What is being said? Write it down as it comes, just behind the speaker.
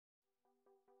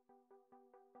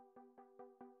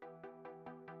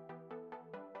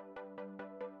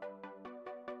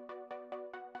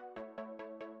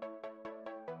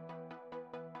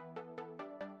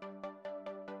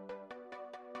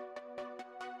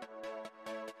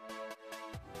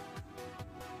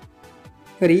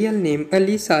Real name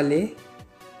Ali Saleh.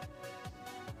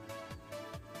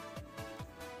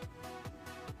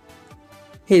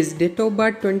 His date of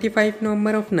birth 25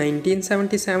 November of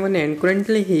 1977 and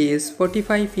currently he is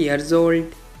 45 years old.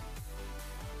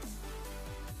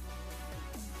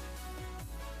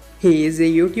 He is a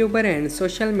YouTuber and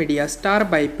social media star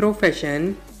by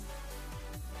profession.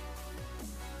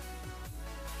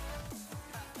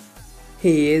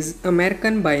 He is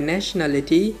American by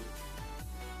nationality.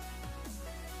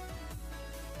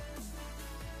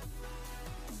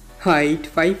 Height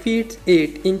 5 feet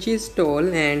 8 inches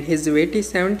tall and his weight is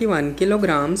 71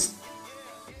 kilograms.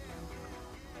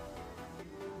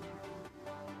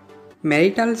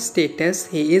 Marital status,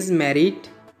 he is married.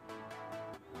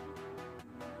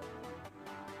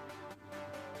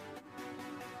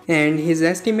 And his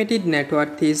estimated net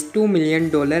worth is $2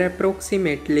 million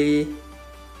approximately.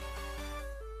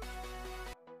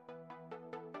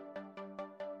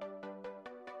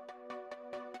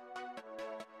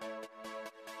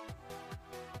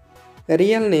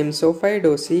 Real name Sofie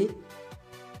Dossi.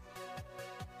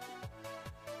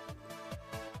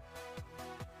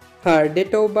 Her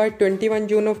date of birth 21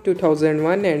 June of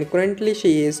 2001 and currently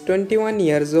she is 21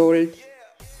 years old.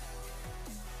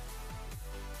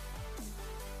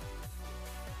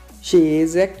 She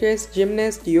is actress,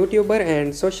 gymnast, YouTuber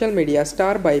and social media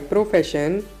star by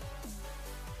profession.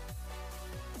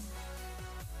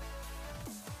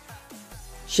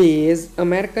 She is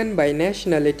American by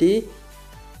nationality.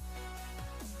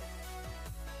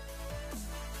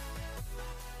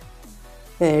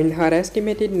 And her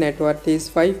estimated net worth is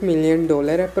 $5 million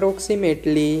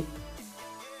approximately.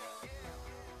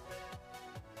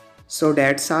 So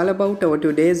that's all about our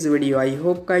today's video. I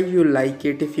hope guys you like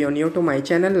it. If you're new to my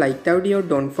channel, like the video,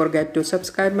 don't forget to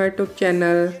subscribe my YouTube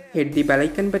channel. Hit the bell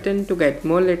icon button to get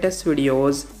more latest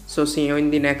videos. So see you in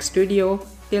the next video.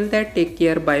 Till that, take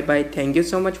care. Bye bye. Thank you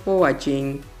so much for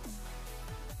watching.